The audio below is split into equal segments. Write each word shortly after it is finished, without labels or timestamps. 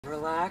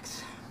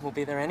Relax. We'll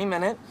be there any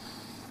minute.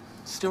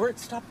 Stuart,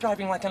 stop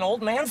driving like an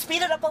old man.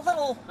 Speed it up a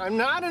little. I'm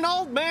not an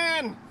old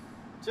man.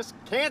 Just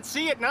can't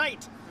see at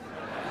night.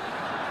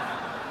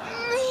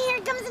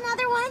 Here comes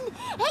another one.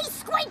 Hey,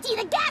 Squinty,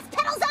 the gas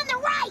pedal's on the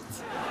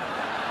right.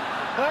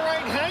 All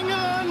right, hang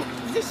on.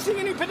 If you see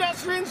any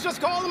pedestrians,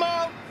 just call them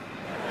out.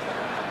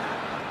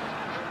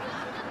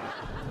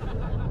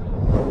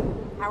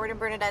 Howard and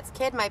Bernadette's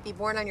kid might be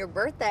born on your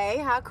birthday.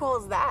 How cool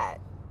is that?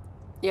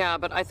 Yeah,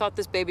 but I thought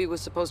this baby was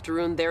supposed to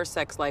ruin their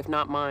sex life,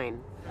 not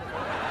mine.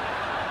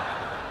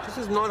 This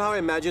is not how I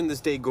imagined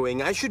this day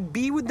going. I should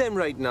be with them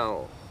right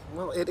now.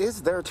 Well, it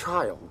is their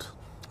child.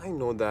 I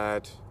know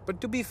that.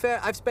 But to be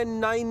fair, I've spent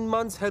 9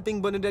 months helping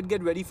Bernadette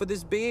get ready for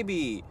this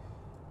baby.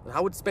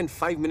 Howard spent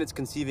 5 minutes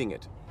conceiving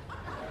it.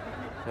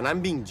 And I'm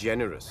being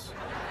generous.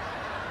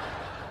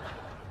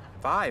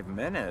 5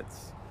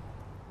 minutes?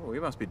 Well,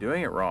 we must be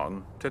doing it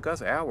wrong. Took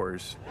us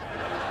hours.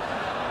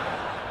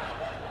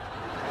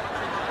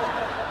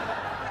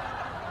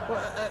 Well,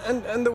 and the